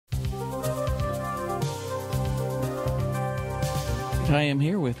I am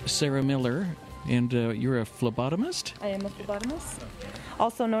here with Sarah Miller, and you're a phlebotomist? I am a phlebotomist,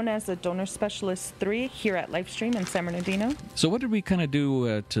 also known as a Donor Specialist 3 here at LifeStream in San Bernardino. So what did we kind of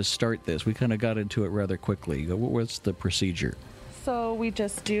do to start this? We kind of got into it rather quickly. What was the procedure? So we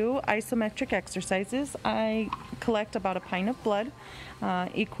just do isometric exercises. I collect about a pint of blood,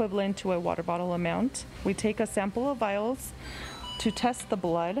 equivalent to a water bottle amount. We take a sample of vials to test the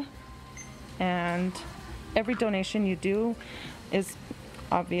blood, and every donation you do is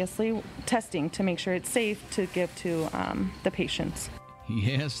obviously testing to make sure it's safe to give to the patients.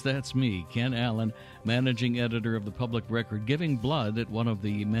 Yes, that's me, Ken Allen, managing editor of the Public Record, giving blood at one of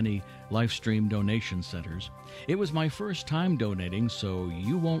the many LifeStream donation centers. It was my first time donating, so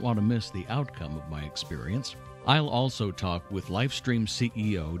you won't want to miss the outcome of my experience. I'll also talk with LifeStream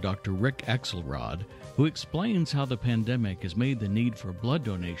CEO Dr. Rick Axelrod, who explains how the pandemic has made the need for blood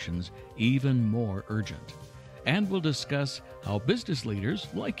donations even more urgent. And we'll discuss how business leaders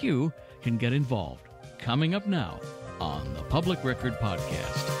like you can get involved. Coming up now on the Public Record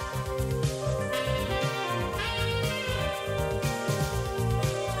Podcast.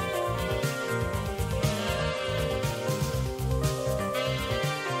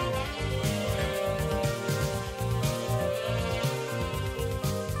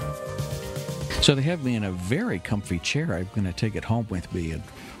 So they have me in a very comfy chair. I'm going to take it home with me and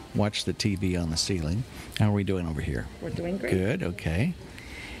watch the TV on the ceiling. How are we doing over here? We're doing great. Good, okay.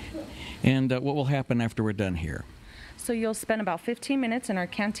 And what will happen after we're done here? So you'll spend about 15 minutes in our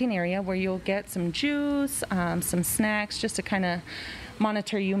canteen area where you'll get some juice, some snacks, just to kind of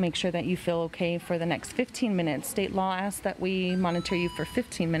monitor you, make sure that you feel okay for the next 15 minutes. State law asks that we monitor you for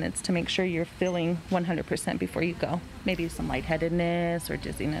 15 minutes to make sure you're feeling 100% before you go. Maybe some lightheadedness or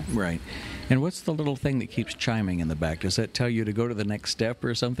dizziness. Right. And what's the little thing that keeps chiming in the back? Does that tell you to go to the next step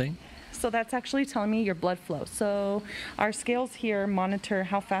or something? So that's actually telling me your blood flow. So our scales here monitor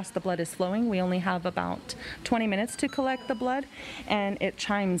how fast the blood is flowing. We only have about 20 minutes to collect the blood, and it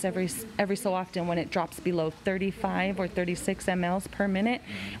chimes every so often when it drops below 35 or 36 mLs per minute.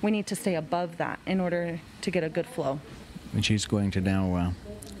 We need to stay above that in order to get a good flow. And she's going to now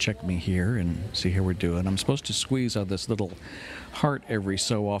check me here and see how we're doing. I'm supposed to squeeze on this little heart every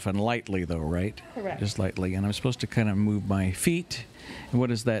so often, lightly though, right? Correct. Just lightly. And I'm supposed to kind of move my feet. And what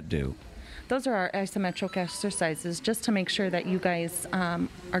does that do? Those are our isometric exercises just to make sure that you guys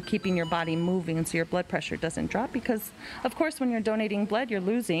are keeping your body moving so your blood pressure doesn't drop, because of course when you're donating blood you're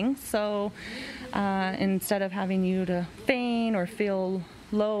losing, so instead of having you to faint or feel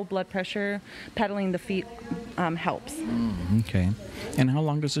low blood pressure, pedaling the feet helps. Okay. And how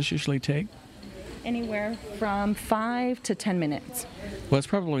long does this usually take? Anywhere from 5 to 10 minutes. Well, it's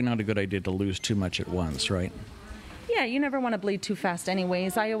probably not a good idea to lose too much at once, right? Yeah, you never want to bleed too fast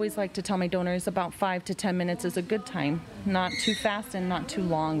anyways. I always like to tell my donors about 5 to 10 minutes is a good time. Not too fast and not too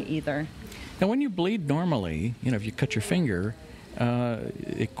long either. Now, when you bleed normally, if you cut your finger,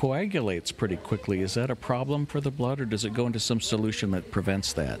 it coagulates pretty quickly. Is that a problem for the blood, or does it go into some solution that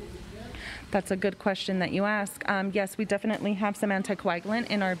prevents that? That's a good question that you ask. Yes, we definitely have some anticoagulant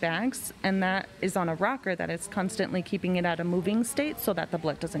in our bags, and that is on a rocker that is constantly keeping it at a moving state so that the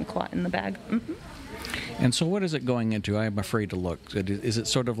blood doesn't clot in the bag. Mm-hmm. And so what is it going into? I'm afraid to look. Is it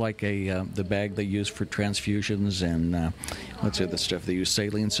sort of like the bag they use for transfusions and what's the other stuff they use,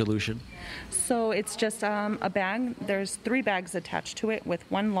 saline solution? So it's just a bag. There's 3 bags attached to it with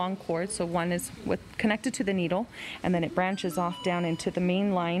one long cord. So one is connected to the needle, and then it branches off down into the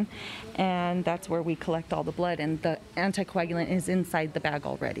main line, and that's where we collect all the blood, and the anticoagulant is inside the bag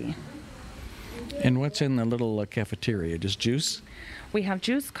already. And what's in the little cafeteria? Just juice? We have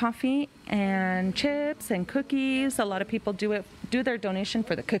juice, coffee, and chips and cookies. A lot of people do their donation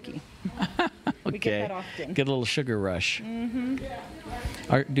for the cookie. Okay. We get that often. Get a little sugar rush.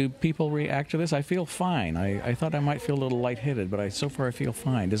 Mm-hmm. Do people react to this? I feel fine. I thought I might feel a little lightheaded, but so far I feel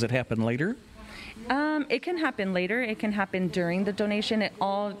fine. Does it happen later? It can happen later. It can happen during the donation. It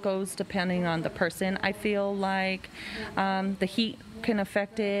all goes depending on the person. I feel like the heat can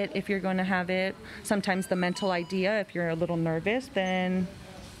affect it if you're going to have it. Sometimes the mental idea, if you're a little nervous, then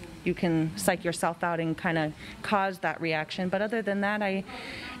you can psych yourself out and kind of cause that reaction. But other than that,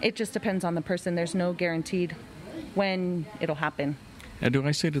 it just depends on the person. There's no guaranteed when it'll happen. Do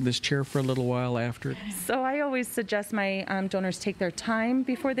I sit in this chair for a little while after? So I always suggest my donors take their time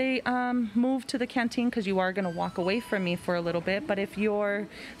before they move to the canteen, because you are going to walk away from me for a little bit. But if you're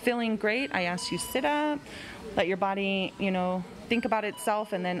feeling great, I ask you sit up, let your body, think about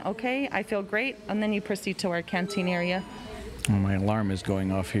itself, and then, okay, I feel great, and then you proceed to our canteen area. Well, my alarm is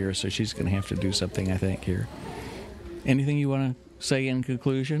going off here, so she's going to have to do something, I think, here. Anything you want to say in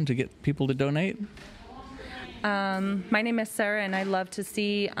conclusion to get people to donate? My name is Sarah, and I love to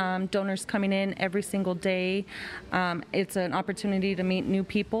see donors coming in every single day. It's an opportunity to meet new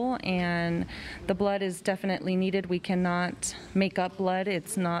people, and the blood is definitely needed. We cannot make up blood.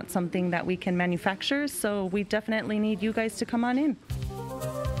 It's not something that we can manufacture, so we definitely need you guys to come on in.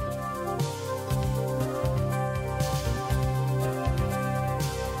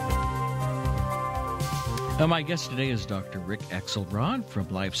 My guest today is Dr. Rick Axelrod from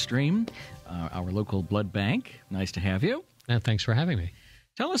LifeStream, our local blood bank. Nice to have you. Thanks for having me.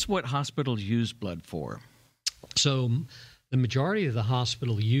 Tell us what hospitals use blood for. So the majority of the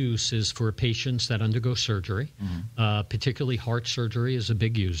hospital use is for patients that undergo surgery, particularly heart surgery is a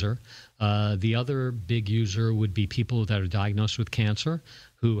big user. The other big user would be people that are diagnosed with cancer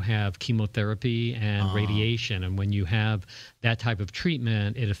who have chemotherapy and radiation. And when you have that type of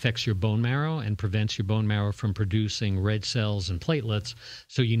treatment, it affects your bone marrow and prevents your bone marrow from producing red cells and platelets.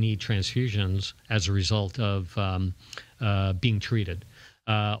 So you need transfusions as a result of being treated.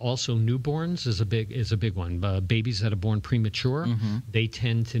 Also, newborns is a big one. Babies that are born premature, they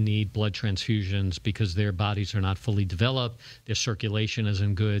tend to need blood transfusions because their bodies are not fully developed. Their circulation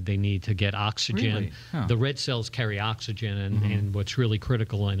isn't good. They need to get oxygen. Really? Huh. The red cells carry oxygen, and what's really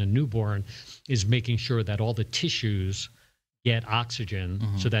critical in a newborn is making sure that all the tissues get oxygen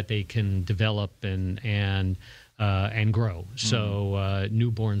so that they can develop and grow. So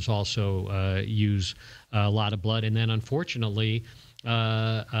newborns also use a lot of blood, and then unfortunately,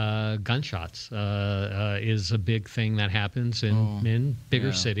 gunshots is a big thing that happens in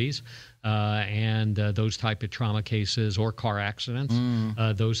bigger cities, and those type of trauma cases or car accidents,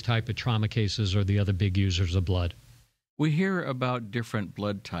 those type of trauma cases are the other big users of blood. We hear about different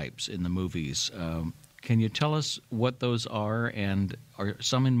blood types in the movies. Can you tell us what those are, and are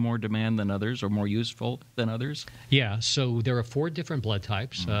some in more demand than others or more useful than others? Yeah, so there are 4 different blood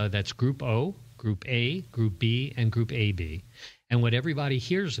types. That's Group O, Group A, Group B, and Group AB. And what everybody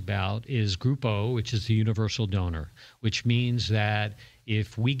hears about is Group O, which is the universal donor, which means that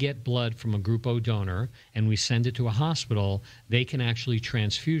if we get blood from a Group O donor and we send it to a hospital, they can actually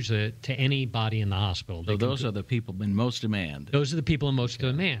transfuse it to anybody in the hospital. So those are the people in most demand. Those are the people in most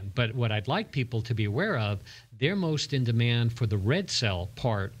demand. But what I'd like people to be aware of, they're most in demand for the red cell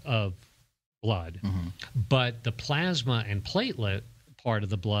part of blood. But the plasma and platelet part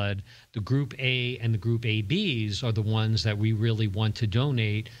of the blood, the Group A and the Group ABs are the ones that we really want to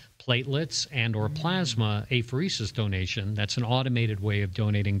donate platelets and or plasma apheresis donation. That's an automated way of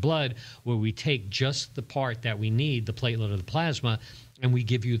donating blood where we take just the part that we need, the platelet or the plasma, and we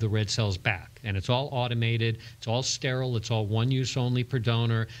give you the red cells back. And it's all automated, it's all sterile, it's all one use only per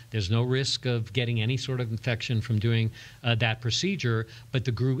donor. There's no risk of getting any sort of infection from doing that procedure. But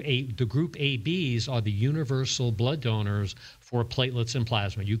the Group ABs are the universal blood donors for platelets and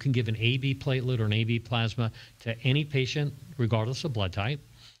plasma. You can give an AB platelet or an AB plasma to any patient, regardless of blood type.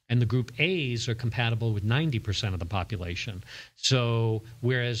 And the Group A's are compatible with 90% of the population. So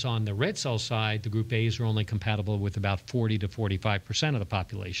whereas on the red cell side, the Group A's are only compatible with about 40 to 45% of the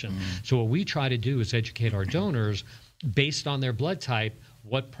population. So what we try to do is educate our donors based on their blood type,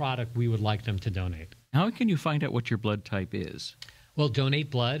 what product we would like them to donate. How can you find out what your blood type is? Well, donate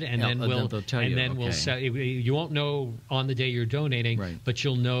blood, and then we'll tell you. We'll sell. You won't know on the day you're donating, but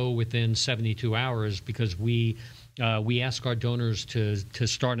you'll know within 72 hours because we ask our donors to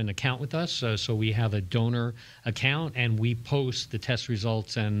start an account with us. So we have a donor account, and we post the test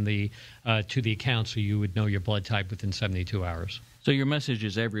results and to the account, so you would know your blood type within 72 hours. So your message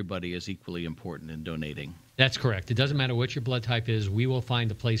is everybody is equally important in donating. That's correct. It doesn't matter what your blood type is. We will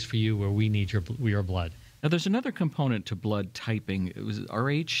find a place for you where we need your blood. Now, there's another component to blood typing. It was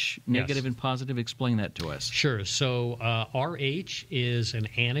RH, negative and positive. Explain that to us. Sure. So RH is an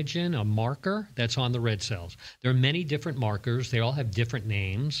antigen, a marker that's on the red cells. There are many different markers. They all have different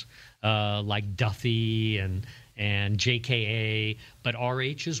names, like Duffy and JKA, but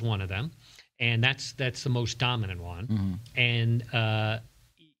RH is one of them, and that's the most dominant one. And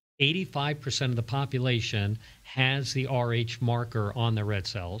 85% of the population has the RH marker on the red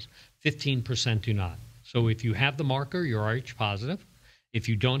cells. 15% do not. So if you have the marker, you're RH positive. If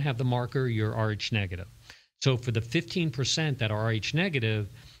you don't have the marker, you're RH negative. So for the 15% that are RH negative,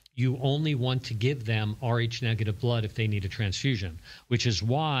 you only want to give them RH negative blood if they need a transfusion, which is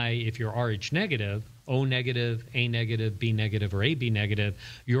why if you're RH negative, O negative, A negative, B negative, or AB negative,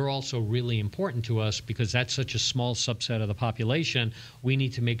 you're also really important to us because that's such a small subset of the population. We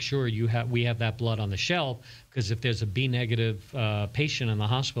need to make sure we have that blood on the shelf, because if there's a B negative patient in the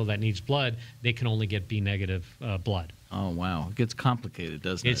hospital that needs blood, they can only get B negative blood. Oh, wow. It gets complicated,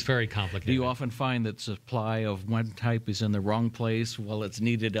 doesn't it? It's very complicated. Do you often find that supply of one type is in the wrong place while it's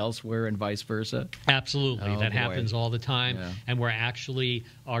needed elsewhere and vice versa? Absolutely. That happens all the time. Yeah. And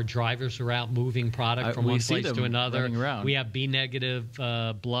our drivers are out moving product from one place to another. We have B-negative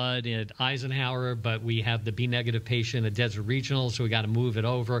blood at Eisenhower, but we have the B-negative patient at Desert Regional, so we got to move it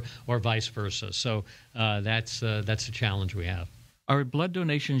over, or vice versa. So that's a challenge we have. Are blood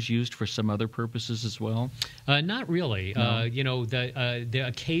donations used for some other purposes as well? Not really. No. The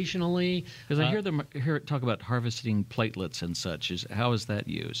occasionally, because I hear it talk about harvesting platelets and such. How is that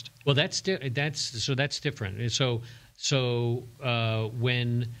used? Well, that's different. So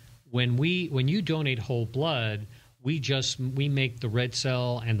when you donate whole blood, we make the red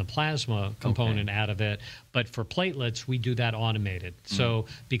cell and the plasma component out of it, but for platelets we do that automated. So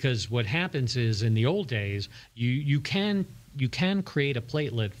because what happens is, in the old days, you can create a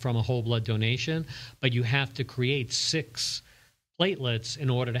platelet from a whole blood donation, but you have to create 6 platelets in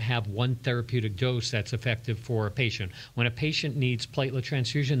order to have one therapeutic dose that's effective for a patient. When a patient needs platelet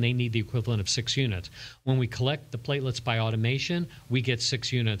transfusion, they need the equivalent of 6 units. When we collect the platelets by automation, we get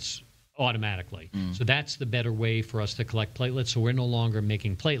 6 units automatically. So that's the better way for us to collect platelets. So we're no longer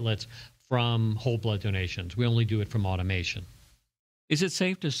making platelets from whole blood donations. We only do it from automation. Is it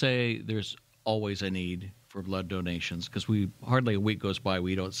safe to say there's always a need for blood donations? Because hardly a week goes by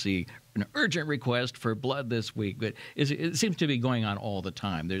we don't see an urgent request for blood this week. But it seems to be going on all the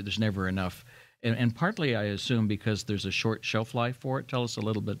time. There's never enough. And partly, I assume, because there's a short shelf life for it. Tell us a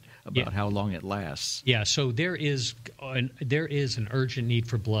little bit about how long it lasts. Yeah, so there is an urgent need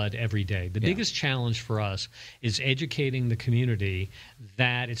for blood every day. The biggest challenge for us is educating the community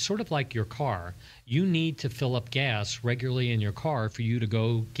that it's sort of like your car. You need to fill up gas regularly in your car for you to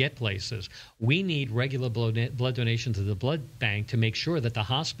go get places. We need regular blood donations to the blood bank to make sure that the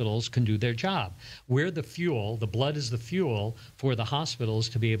hospitals can do their job. We're the fuel. The blood is the fuel for the hospitals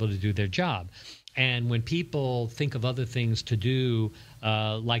to be able to do their job. And when people think of other things to do,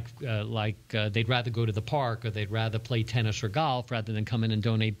 like they'd rather go to the park, or they'd rather play tennis or golf rather than come in and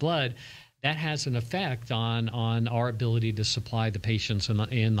donate blood, that has an effect on our ability to supply the patients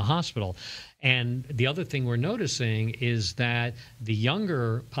in the hospital. And the other thing we're noticing is that the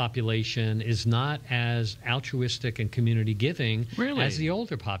younger population is not as altruistic and community giving as the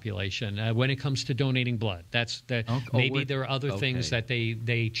older population when it comes to donating blood. Maybe there are other things that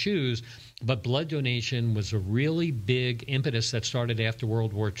they choose, but blood donation was a really big impetus that started after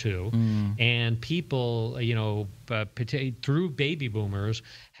World War II. And people, through baby boomers,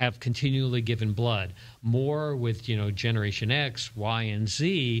 have continually given blood. More with Generation X, Y, and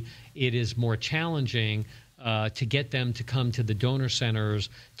Z, it is more challenging to get them to come to the donor centers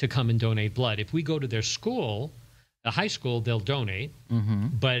to come and donate blood. If we go to their school, the high school, they'll donate.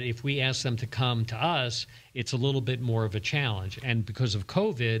 But if we ask them to come to us, it's a little bit more of a challenge. And because of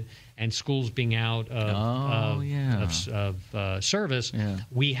COVID and schools being out of service,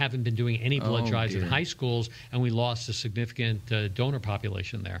 we haven't been doing any blood drives in high schools, and we lost a significant donor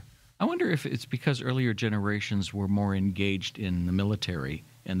population there. I wonder if it's because earlier generations were more engaged in the military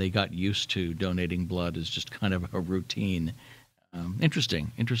and they got used to donating blood as just kind of a routine.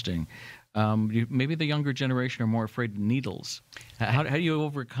 Interesting. Maybe the younger generation are more afraid of needles. How do you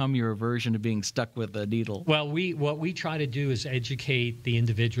overcome your aversion to being stuck with a needle? Well, what we try to do is educate the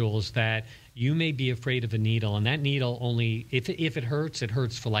individuals that you may be afraid of a needle, and that needle only, if it hurts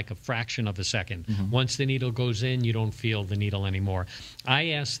for like a fraction of a second. Once the needle goes in, you don't feel the needle anymore. I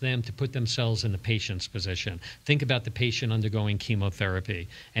ask them to put themselves in the patient's position. Think about the patient undergoing chemotherapy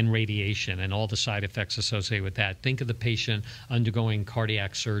and radiation and all the side effects associated with that. Think of the patient undergoing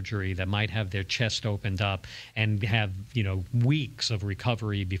cardiac surgery that might have their chest opened up and have weeks of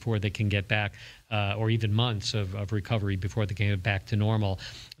recovery before they can get back, or even months of recovery before they can get back to normal.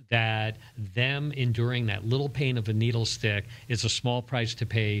 That them enduring that little pain of a needle stick is a small price to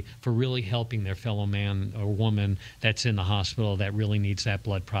pay for really helping their fellow man or woman that's in the hospital that really needs that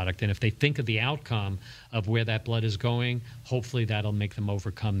blood product. And if they think of the outcome of where that blood is going, hopefully that'll make them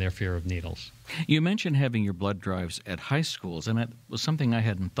overcome their fear of needles. You mentioned having your blood drives at high schools, and that was something I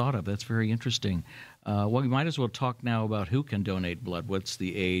hadn't thought of. That's very interesting. Well, we might as well talk now about who can donate blood. What's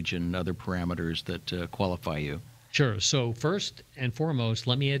the age and other parameters that qualify you? Sure. So first and foremost,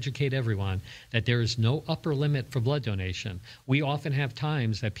 let me educate everyone that there is no upper limit for blood donation. We often have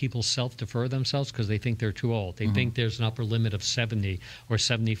times that people self-defer themselves because they think they're too old. They think there's an upper limit of 70 or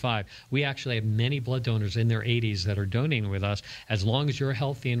 75. We actually have many blood donors in their 80s that are donating with us. As long as you're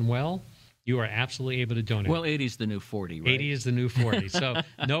healthy and well, you are absolutely able to donate. Well, 80 is the new 40, right? 80 is the new 40. So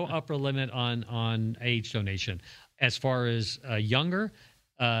no upper limit on age donation. As far as younger,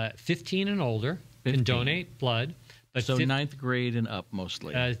 15 and older can donate blood, But so ninth grade and up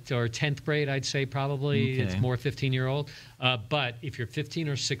mostly. Or 10th grade, I'd say probably. Okay. It's more 15-year-old. But if you're 15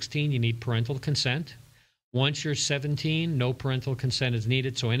 or 16, you need parental consent. Once you're 17, no parental consent is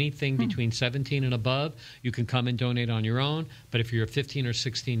needed. So anything between 17 and above, you can come and donate on your own. But if you're 15 or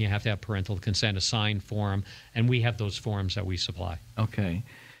 16, you have to have parental consent, a signed form. And we have those forms that we supply. Okay.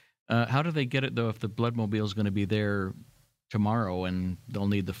 How do they get it, though, if the blood mobile is going to be there tomorrow and they'll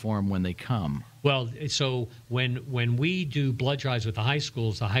need the form when they come? Well, so when we do blood drives with the high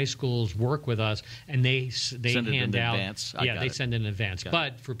schools work with us, and they send hand it in out. Advance. They send in advance.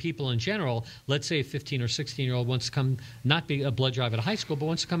 But for people in general, let's say a 15 or 16-year-old wants to come, not be a blood drive at a high school, but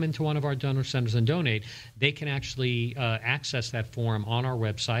wants to come into one of our donor centers and donate, they can actually access that form on our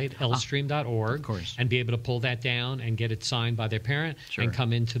website, LifeStream.org, of course, and be able to pull that down and get it signed by their parent and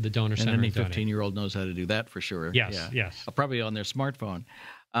come into the donor center and and donate. any 15-year-old knows how to do that for sure. Yes. Probably on their smartphone.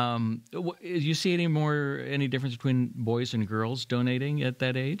 You see any difference between boys and girls donating at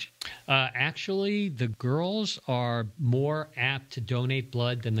that age? Actually, the girls are more apt to donate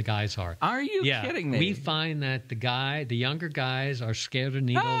blood than the guys are. Are you kidding me? We find that the younger guys are scared of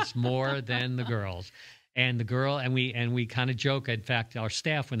needles more than the girls. And we kind of joke. In fact, our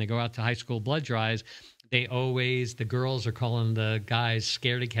staff, when they go out to high school blood drives, the girls are calling the guys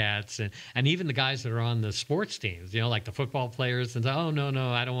scaredy cats, and even the guys that are on the sports teams, like the football players, and say, oh, no,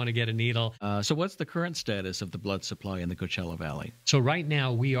 I don't want to get a needle. So what's the current status of the blood supply in the Coachella Valley? So right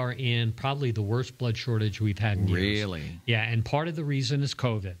now we are in probably the worst blood shortage we've had in years. Really? Yeah, and part of the reason is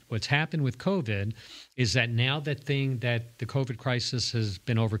COVID. What's happened with COVID is that now that the COVID crisis has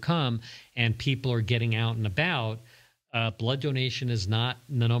been overcome and people are getting out and about, blood donation is not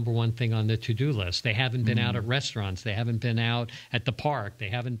the number one thing on the to-do list. They haven't been out at restaurants. They haven't been out at the park. They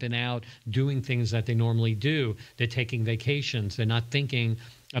haven't been out doing things that they normally do. They're taking vacations. They're not thinking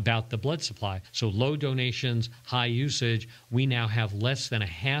about the blood supply. So low donations, high usage. We now have less than a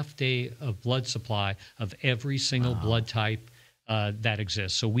half day of blood supply of every single blood type that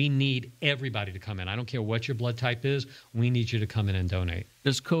exists. So we need everybody to come in. I don't care what your blood type is. We need you to come in and donate.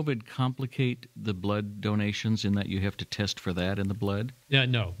 Does COVID complicate the blood donations in that you have to test for that in the blood?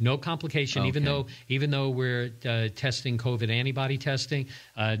 No complication. Okay. Even though we're testing COVID antibody testing,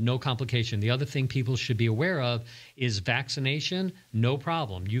 no complication. The other thing people should be aware of is vaccination. No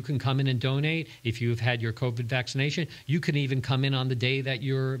problem. You can come in and donate if you've had your COVID vaccination. You can even come in on the day that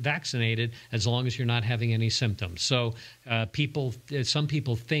you're vaccinated, as long as you're not having any symptoms. So some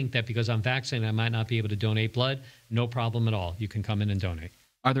people think that because I'm vaccinated, I might not be able to donate blood. No problem at all. You can come in and donate.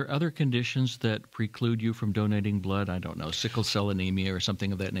 Are there other conditions that preclude you from donating blood? I don't know, sickle cell anemia or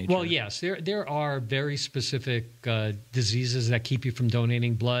something of that nature? Well, yes, there are very specific diseases that keep you from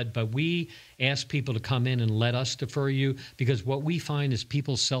donating blood, but we ask people to come in and let us defer you, because what we find is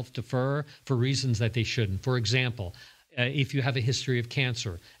people self-defer for reasons that they shouldn't. For example, if you have a history of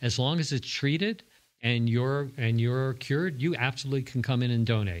cancer, as long as it's treated and you're cured, you absolutely can come in and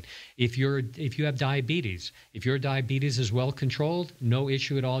donate. If you have diabetes, if your diabetes is well controlled, no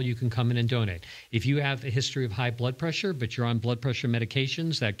issue at all, you can come in and donate. If you have a history of high blood pressure, but you're on blood pressure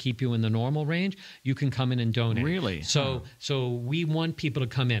medications that keep you in the normal range, you can come in and donate. Really? So we want people to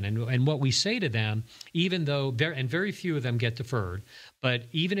come in, and what we say to them, even though very few of them get deferred, but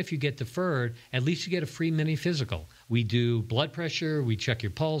even if you get deferred, at least you get a free mini physical. We do blood pressure, we check your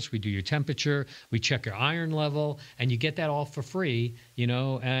pulse, we do your temperature, we check your iron level, and you get that all for free,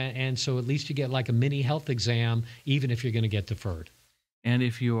 and so at least you get like a mini health exam, even if you're going to get deferred. And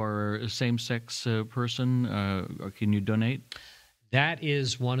if you are a same-sex person, can you donate? That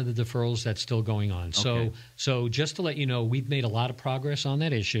is one of the deferrals that's still going on. Okay. So just to let you know, we've made a lot of progress on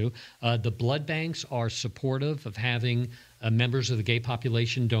that issue. The blood banks are supportive of having members of the gay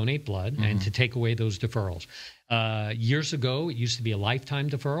population donate blood and to take away those deferrals. Years ago, it used to be a lifetime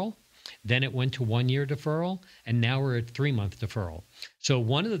deferral. Then it went to 1-year deferral, and now we're at 3-month deferral. So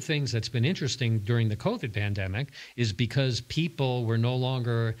one of the things that's been interesting during the COVID pandemic is because people were no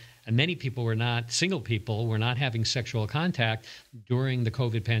longer, and many people were not, single people were not having sexual contact during the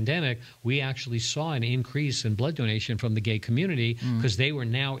COVID pandemic, we actually saw an increase in blood donation from the gay community because they were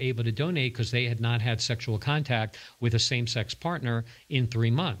now able to donate because they had not had sexual contact with a same-sex partner in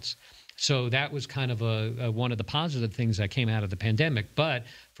 3 months. So that was kind of one of the positive things that came out of the pandemic. But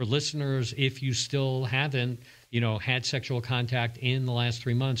for listeners, if you still haven't, had sexual contact in the last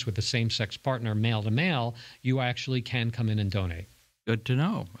 3 months with the same-sex partner, male to male, you actually can come in and donate. Good to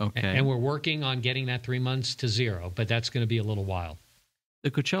know. Okay. And we're working on getting that 3 months to 0, but that's going to be a little while.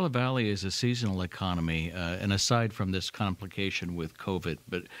 The Coachella Valley is a seasonal economy, and aside from this complication with COVID,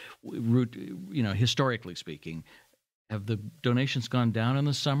 but historically speaking, Have the donations gone down in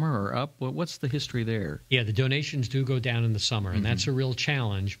the summer or up? What's the history there? Yeah, the donations do go down in the summer, and that's a real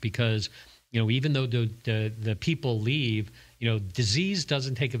challenge because, even though the people leave, disease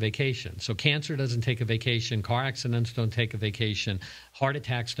doesn't take a vacation. So cancer doesn't take a vacation, car accidents don't take a vacation, heart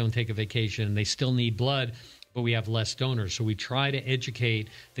attacks don't take a vacation. They still need blood, but we have less donors. So we try to educate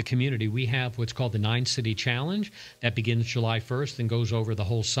the community. We have what's called the 9-City Challenge that begins July 1st and goes over the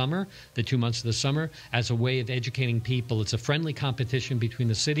whole summer, the 2 months of the summer, as a way of educating people. It's a friendly competition between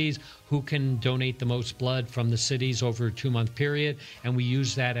the cities who can donate the most blood from the cities over a 2-month period, and we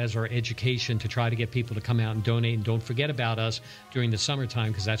use that as our education to try to get people to come out and donate. And don't forget about us during the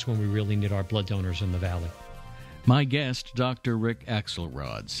summertime, because that's when we really need our blood donors in the valley. My guest, Dr. Rick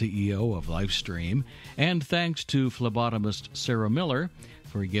Axelrod, CEO of LifeStream, and thanks to phlebotomist Sarah Miller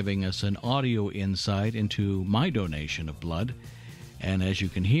for giving us an audio insight into my donation of blood. And as you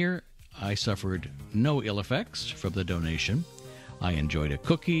can hear, I suffered no ill effects from the donation. I enjoyed a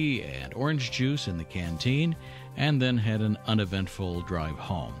cookie and orange juice in the canteen, and then had an uneventful drive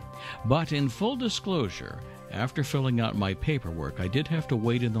home. But in full disclosure, after filling out my paperwork, I did have to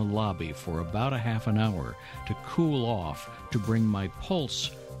wait in the lobby for about a half an hour to cool off to bring my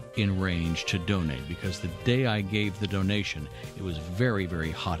pulse in range to donate, because the day I gave the donation, it was very,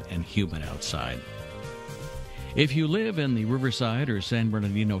 very hot and humid outside. If you live in the Riverside or San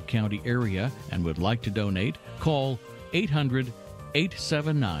Bernardino County area and would like to donate, call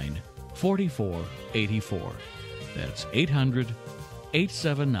 800-879-4484. That's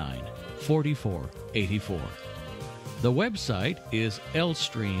 800-879-4484. The website is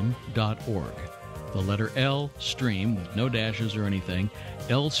lstream.org. The letter L, stream, with no dashes or anything,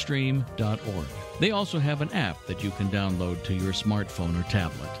 lstream.org. They also have an app that you can download to your smartphone or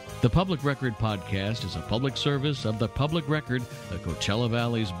tablet. The Public Record Podcast is a public service of the Public Record, the Coachella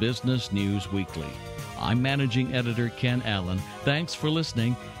Valley's business news weekly. I'm Managing Editor Ken Allen. Thanks for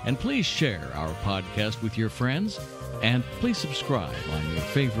listening, and please share our podcast with your friends, and please subscribe on your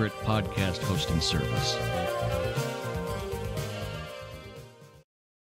favorite podcast hosting service.